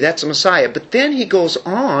me. That's the Messiah. But then he goes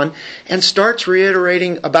on and starts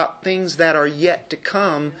reiterating about things that are yet to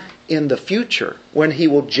come in the future, when he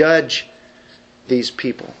will judge these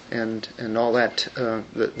people and all that,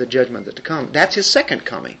 the judgment that to come. That's his second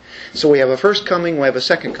coming. So we have a first coming, we have a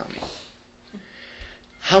second coming.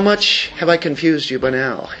 How much have I confused you by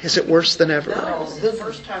now? Is it worse than ever? No, this is the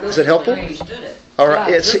first time Is it helpful? I understood it. All right,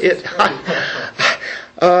 Yeah,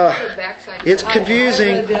 it's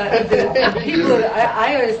confusing. The people,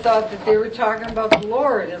 I always thought that they were talking about the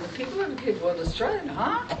Lord, and the people are destroying,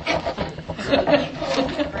 huh?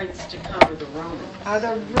 The prince to come are the Romans. Are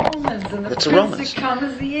the Romans, and the It's the prince Romans. to come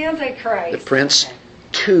is the Antichrist. The prince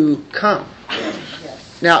to come. Yes.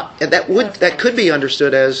 Now that could be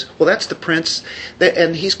understood as, well, that's the prince,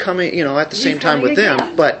 and he's coming, at the same time with them.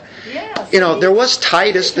 Again. But Yes. there was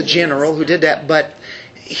Titus the general who did that, but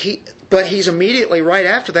he's immediately right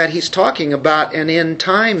after that he's talking about an end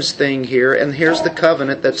times thing here, and here's the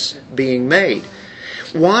covenant that's being made.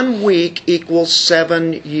 1 week equals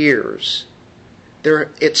 7 years.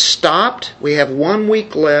 It stopped. We have 1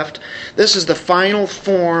 week left. This is the final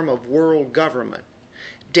form of world government.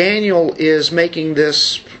 Daniel is making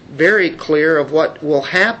this very clear of what will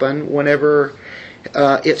happen whenever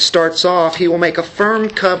it starts off. He will make a firm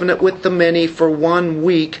covenant with the many for 1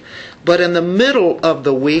 week, but in the middle of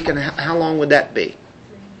the week, and how long would that be?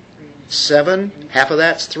 7? Half of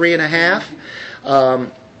that's 3.5.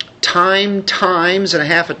 Times and a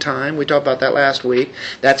half a time. We talked about that last week.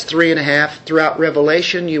 That's 3.5. Throughout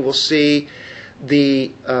Revelation, you will see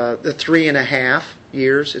the 3.5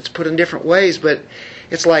 years. It's put in different ways, but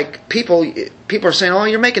it's like people are saying, "Oh,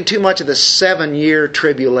 you're making too much of the 7-year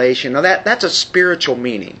tribulation." Now that's a spiritual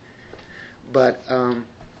meaning, but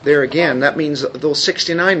there again, that means those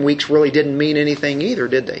 69 weeks really didn't mean anything either,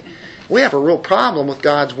 did they? We have a real problem with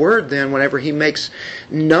God's Word then whenever He makes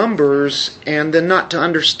numbers and then not to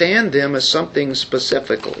understand them as something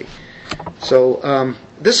specifically. So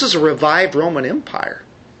this is a revived Roman Empire,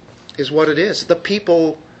 is what it is. The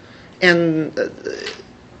people and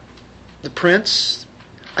the prince,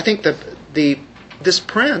 I think this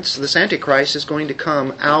prince, this Antichrist, is going to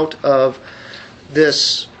come out of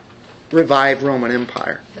this revived Roman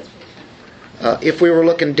Empire. If we were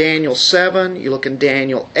looking Daniel 7, you look in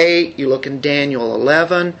Daniel 8, you look in Daniel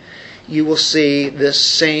 11, you will see this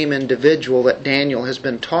same individual that Daniel has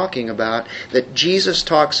been talking about, that Jesus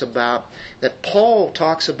talks about, that Paul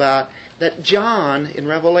talks about, that John in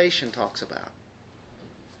Revelation talks about.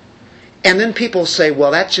 And then people say,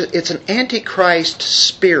 well, it's an antichrist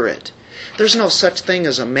spirit. There's no such thing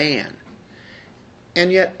as a man.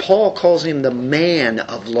 And yet Paul calls him the man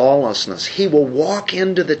of lawlessness. He will walk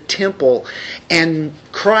into the temple and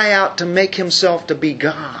cry out to make himself to be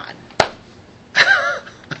God.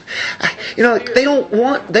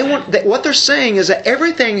 What they're saying is that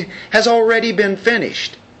everything has already been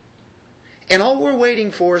finished. And all we're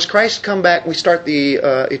waiting for is Christ to come back and we start the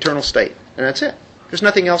eternal state. And that's it. There's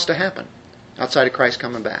nothing else to happen outside of Christ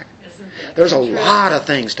coming back. There's a lot of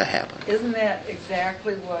things to happen. Isn't that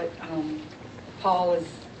exactly what Paul is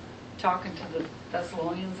talking to the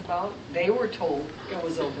Thessalonians about? They were told it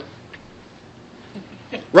was over.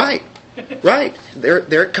 Right.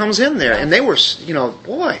 There it comes in there. And they were,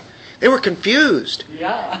 they were confused.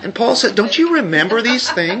 Yeah. And Paul said, don't you remember these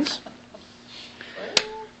things?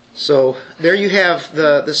 So there you have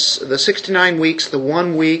the 69 weeks, the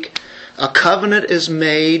 1 week. A covenant is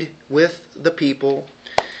made with the people.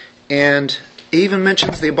 And he even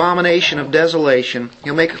mentions the abomination of desolation.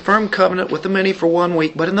 He'll make a firm covenant with the many for 1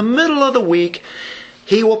 week. But in the middle of the week,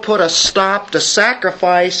 he will put a stop to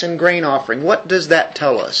sacrifice and grain offering. What does that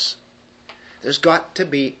tell us? There's got to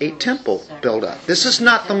be a temple built up. This is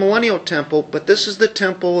not the millennial temple, but this is the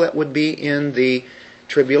temple that would be in the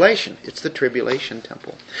tribulation. It's the tribulation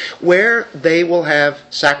temple, where they will have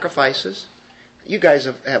sacrifices. You guys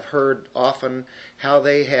have heard often how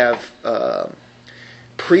they have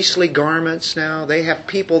priestly garments now. They have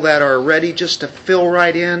people that are ready just to fill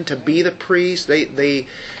right in, to be the priest. They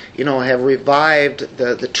have revived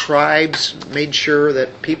the tribes, made sure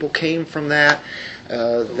that people came from that,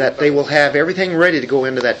 that they will have everything ready to go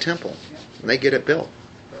into that temple. And they get it built.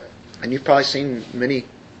 And you've probably seen many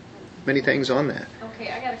things on that. Okay,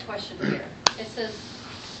 I got a question here. It says,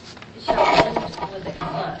 it shall end with a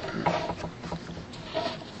flood.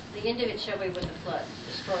 The end of it shall be with a flood,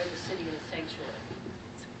 destroy the city and the sanctuary.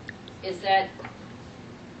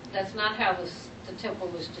 That's not how the temple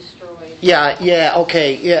was destroyed? Yeah.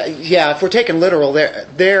 If we're taking literal,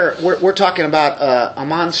 we're talking about a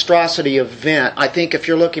monstrosity event. I think if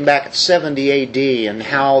you're looking back at 70 A.D. and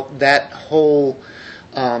how that whole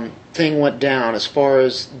thing went down as far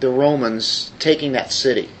as the Romans taking that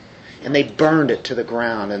city. And they burned it to the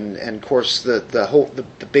ground, and of course the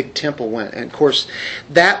big temple went. And of course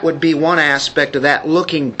that would be one aspect of that.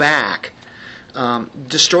 Looking back,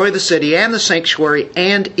 destroy the city and the sanctuary,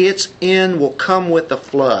 and its end will come with the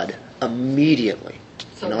flood immediately.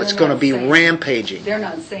 So it's going to be rampaging. They're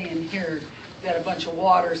not saying here that a bunch of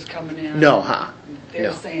water's coming in. No,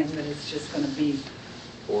 They're saying that it's just going to be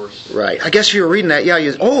Force. Right. I guess you were reading that. Yeah.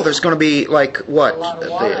 There's going to be like what? A lot of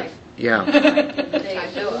water. Yeah.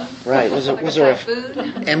 Right. Was there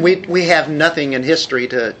and we have nothing in history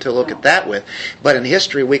to look at that with, but in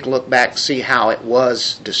history we can look back and see how it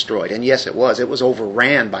was destroyed. And yes, it was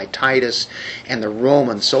overran by Titus and the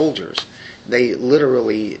Roman soldiers. They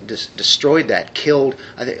literally destroyed that, killed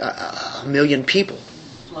a million people.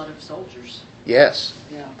 Flood of soldiers. Yes.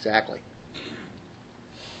 Yeah. Exactly.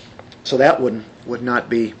 So that would not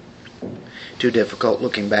be too difficult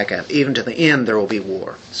looking back at. Even to the end, there will be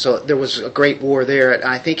war. So there was a great war there. And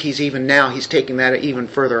I think he's taking that even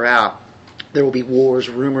further out. There will be wars,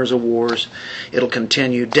 rumors of wars. It'll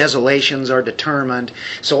continue. Desolations are determined.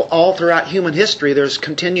 So all throughout human history, there's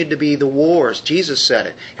continued to be the wars. Jesus said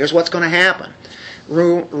it. Here's what's going to happen.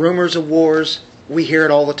 Rumors of wars, we hear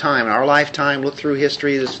it all the time. In our lifetime, look through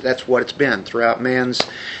history, that's what it's been throughout man's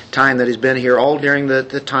time that he's been here, all during the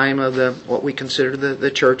time of what we consider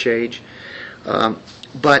the church age.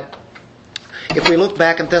 But if we look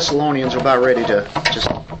back in Thessalonians, we're about ready to just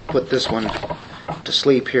put this one to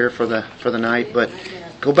sleep here for the night. But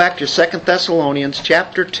go back to 2 Thessalonians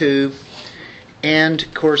chapter 2, and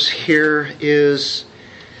of course here is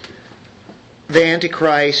the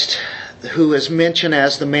Antichrist, who is mentioned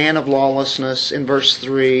as the man of lawlessness in verse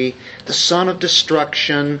 3, the son of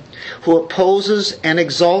destruction, who opposes and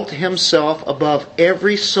exalts himself above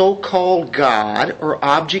every so-called God or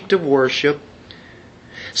object of worship,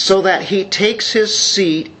 so that he takes his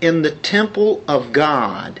seat in the temple of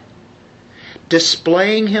God,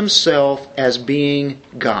 displaying himself as being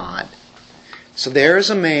God. So there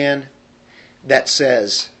is a man that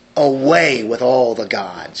says, away with all the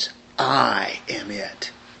gods. I am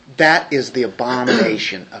it. That is the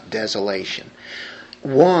abomination of desolation.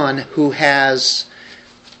 One who has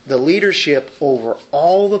the leadership over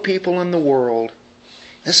all the people in the world.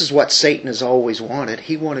 This is what Satan has always wanted.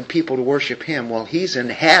 He wanted people to worship him. Well, he's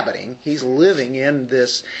living in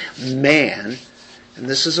this man. And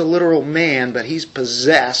this is a literal man, but he's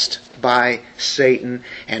possessed by Satan.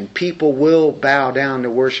 And people will bow down to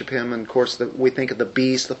worship him. And of course, we think of the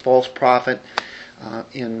beast, the false prophet,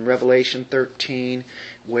 in Revelation 13,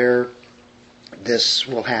 where this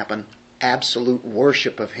will happen. Absolute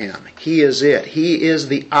worship of him. He is it. He is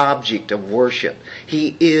the object of worship.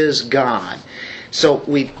 He is God. So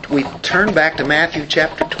we turn back to Matthew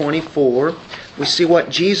chapter 24. We see what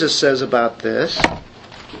Jesus says about this.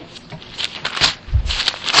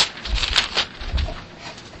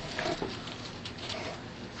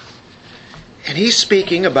 And he's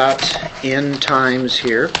speaking about end times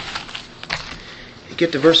here. You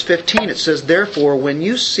get to verse 15, it says, "Therefore, when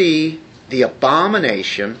you see the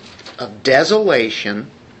abomination of desolation,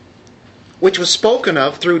 which was spoken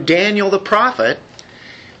of through Daniel the prophet,"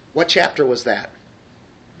 what chapter was that?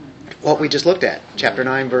 What we just looked at. Chapter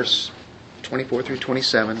 9, verse 24 through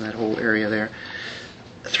 27, that whole area there.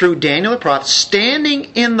 "Through Daniel the prophet,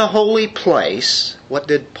 standing in the holy place," what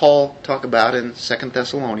did Paul talk about in 2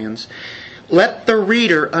 Thessalonians? "Let the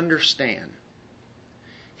reader understand."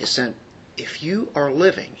 He said, if you are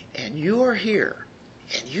living and you are here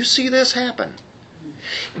and you see this happen,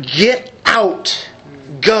 get out.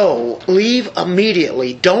 Go. Leave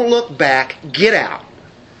immediately. Don't look back. Get out.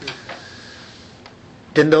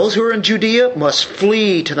 "Then those who are in Judea must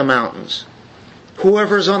flee to the mountains.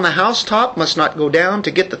 Whoever is on the housetop must not go down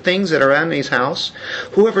to get the things that are in his house.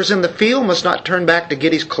 Whoever is in the field must not turn back to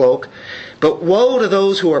get his cloak. But woe to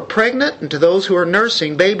those who are pregnant and to those who are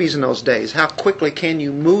nursing babies in those days." How quickly can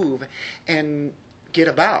you move and get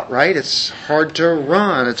about, right? It's hard to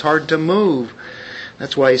run. It's hard to move.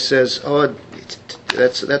 That's why he says,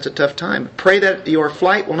 that's a tough time. "Pray that your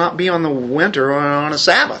flight will not be on the winter or on a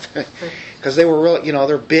Sabbath." Because they were really,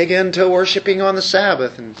 they're big into worshiping on the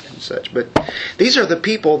Sabbath and such. But these are the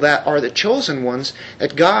people that are the chosen ones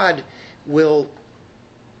that God will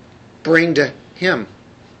bring to him.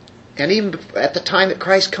 And even at the time that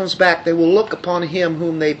Christ comes back, they will look upon him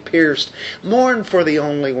whom they pierced, mourn for the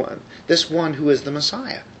only one, this one who is the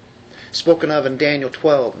Messiah. Spoken of in Daniel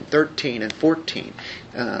 12 and 13 and 14.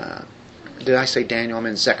 Did I say Daniel? I'm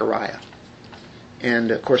in Zechariah. And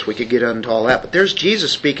of course we could get into all that. But there's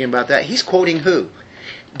Jesus speaking about that. He's quoting who?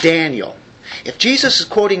 Daniel. If Jesus is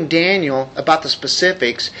quoting Daniel about the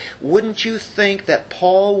specifics, wouldn't you think that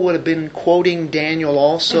Paul would have been quoting Daniel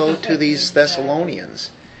also to these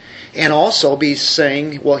Thessalonians? And also be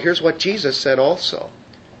saying, well, here's what Jesus said also.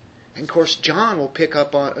 And of course John will pick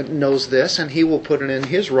up on, knows this, and he will put it in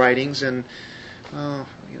his writings in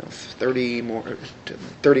 30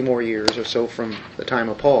 more years or so from the time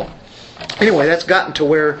of Paul. Anyway, that's gotten to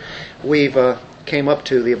where we've came up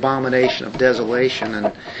to the abomination of desolation,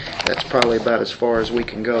 and that's probably about as far as we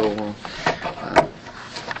can go. Well,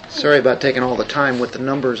 sorry about taking all the time with the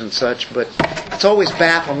numbers and such, but it's always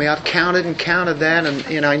baffled me. I've counted that,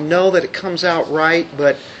 and I know that it comes out right,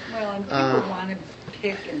 but... Well, and people want to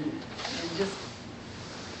pick and just...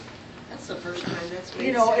 That's the first time that's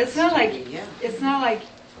been it's not like... Yeah. It's not like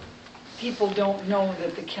people don't know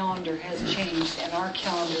that the calendar has changed, and our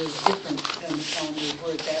calendar is different than the calendars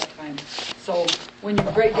were at that time. So when you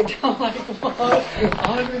break it down like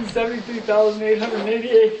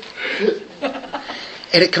 173,888...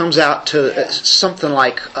 And it comes out to something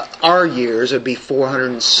like our years, it'd be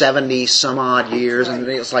 470 some odd years, and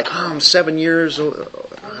it's like, I'm 7 years old.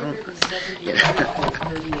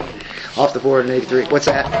 Off the board in 83. What's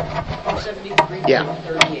that? 473. Yeah.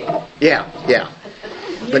 38. Yeah.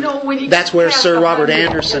 But that's where Sir Robert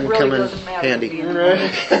Anderson come in handy.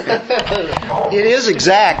 It is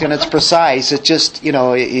exact and it's precise. It's just, you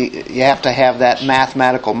have to have that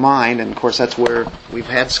mathematical mind. And of course that's where we've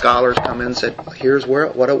had scholars come in and said, here's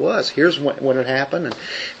what it was. Here's when it happened. And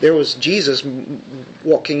there was Jesus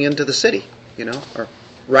walking into the city, or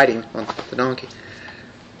riding on the donkey.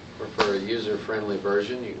 Or for a user-friendly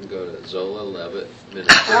version, you can go to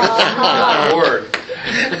ZolaLevittMinistries.org.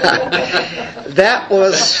 That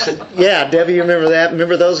was, Debbie, you remember that?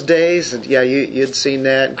 Remember those days? And you'd seen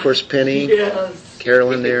that. Of course, Penny, Yes.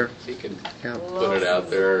 Carolyn there. He can put it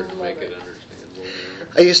out there to make it understandable.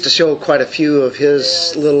 I used to show quite a few of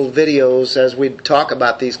his little videos as we'd talk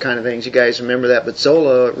about these kind of things. You guys remember that? But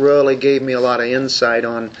Zola really gave me a lot of insight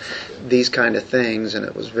on these kind of things, and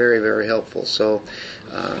it was very, very helpful. So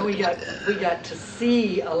we got to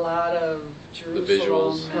see a lot of Jerusalem. The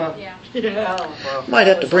visuals. Yeah. might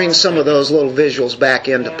have to bring some of those little visuals back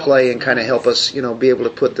into play and kind of help us, be able to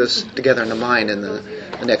put this together in the mind in the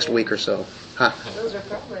the next week or so. Huh? Those are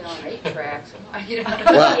probably on 8 tracks.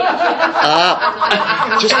 Well,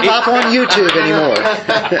 just pop on YouTube anymore.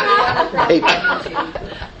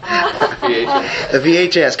 The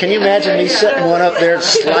VHS. Can you imagine me setting one up there and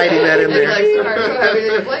sliding that in there?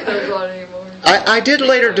 I did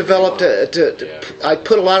later develop I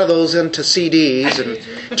put a lot of those into CDs and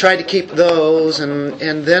tried to keep those, and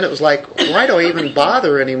then it was like, why do I even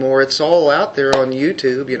bother anymore? It's all out there on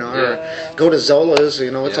YouTube, or go to Zola's,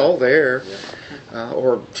 it's all there.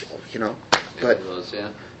 Or, but Those,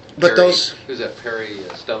 yeah. But Perry, those. Who's that? Perry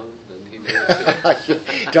Stone? And he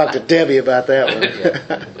Talk to Debbie about that one.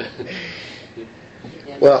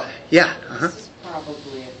 Well, yeah. This is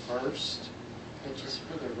probably a first, but just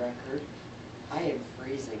for the record, I am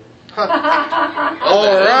freezing. All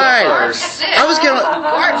right. Barb's sick. I was gonna.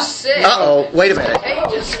 Barb's sick. Uh-oh. Wait a minute.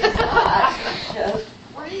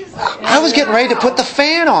 I was getting ready to put the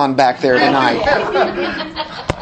fan on back there tonight.